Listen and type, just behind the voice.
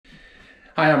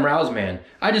Hi, I'm Rouseman.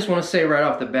 I just want to say right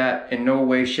off the bat, in no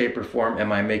way, shape, or form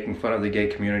am I making fun of the gay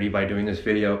community by doing this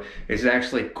video. It's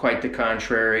actually quite the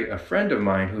contrary. A friend of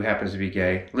mine who happens to be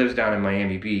gay, lives down in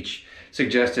Miami Beach,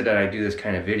 suggested that I do this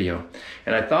kind of video.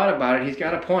 And I thought about it, he's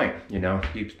got a point. You know,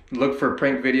 you look for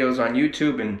prank videos on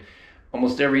YouTube and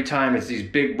almost every time it's these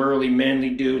big burly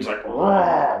manly dudes like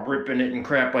raw, ripping it and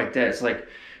crap like that. It's like,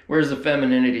 where's the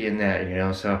femininity in that, you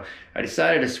know? So I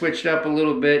decided to switch it up a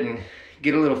little bit and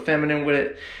get a little feminine with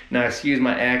it. Now excuse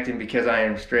my acting because I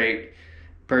am straight.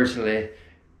 Personally,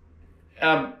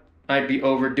 I'd be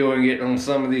overdoing it on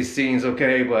some of these scenes,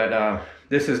 okay? But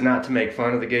this is not to make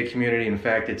fun of the gay community. In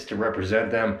fact, it's to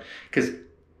represent them, because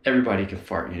everybody can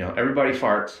fart, you know? Everybody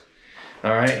farts,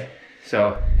 all right?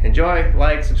 So enjoy,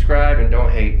 like, subscribe, and don't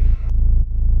hate.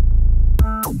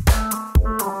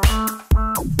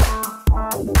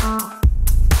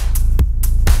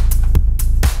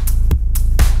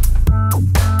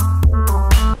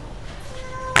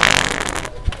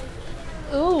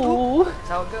 Ooh. That's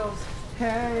how it goes.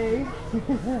 Hey.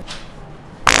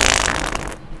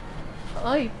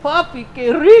 Ay, papi,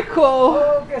 qué rico.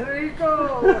 Oh, qué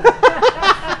rico.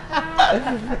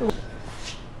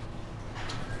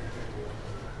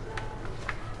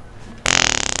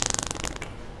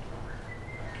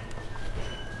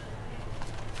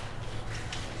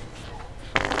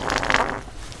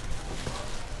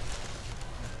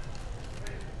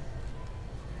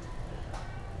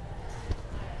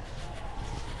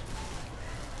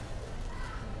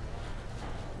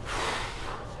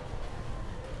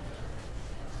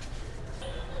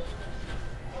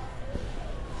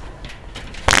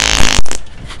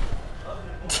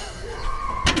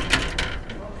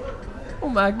 Oh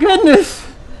my goodness.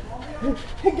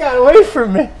 He got away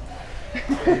from me.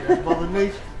 Hey, that's Mother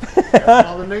Nature. That's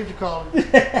Mother Nature calling.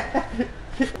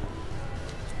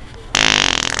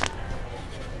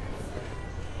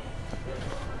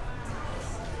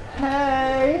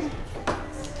 Hey.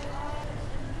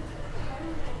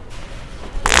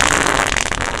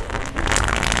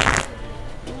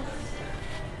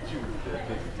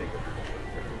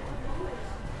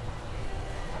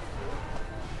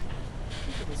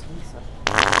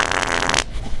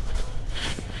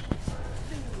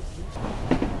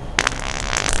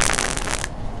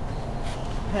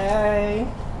 Hey.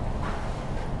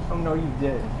 Oh no, you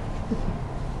did.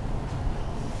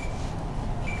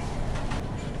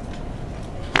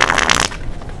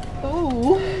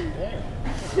 Ooh.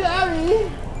 Sorry.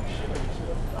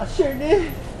 I sure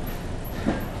did.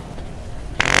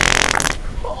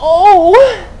 Oh.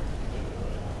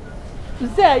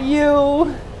 Was that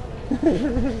you?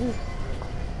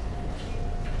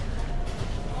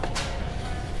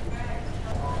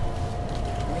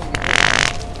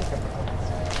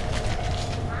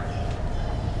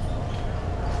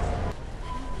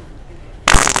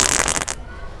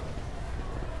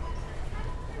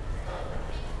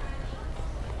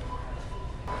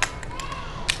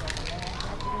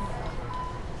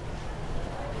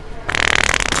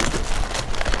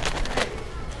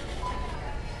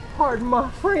 Pardon my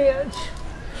French.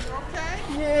 Okay.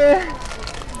 Yeah.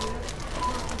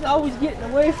 He's always getting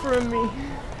away from me.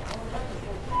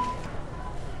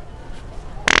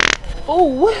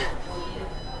 Oh.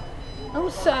 I'm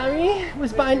sorry. It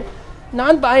was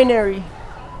non-binary.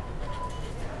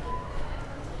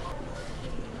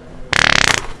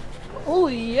 Oh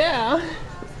yeah.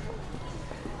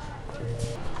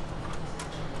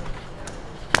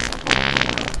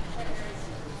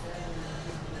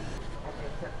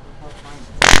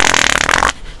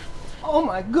 Oh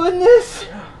my goodness!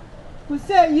 Was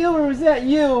that you or was that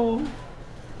you?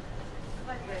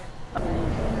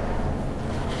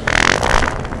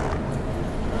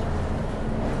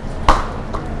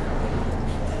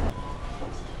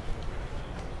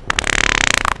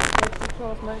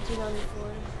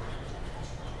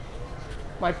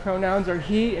 My pronouns are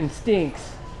he and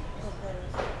stinks.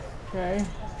 Okay.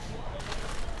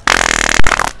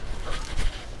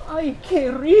 Ay,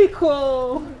 qué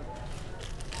rico!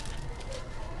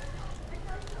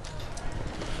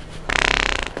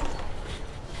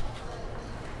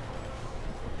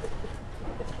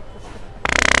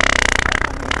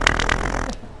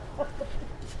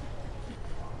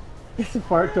 It's a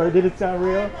fart toy. Did it sound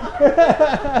real?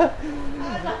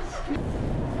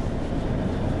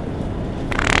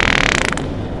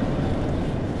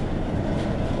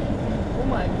 Oh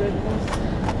my goodness.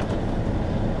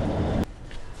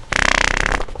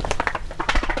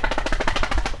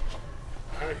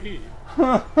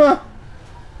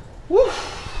 Woo.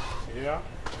 Yeah.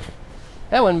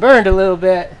 That one burned a little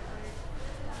bit.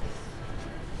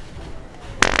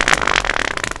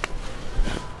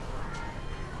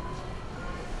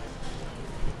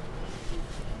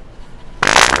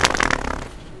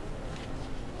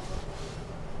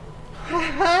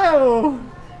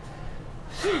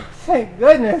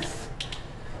 goodness.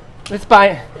 It's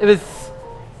fine. It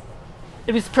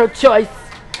was pro-choice.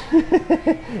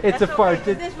 It's That's a fart.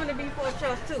 Okay, 'cause this one will be for a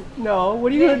choice too. No,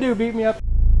 what are you gonna do? Beat me up?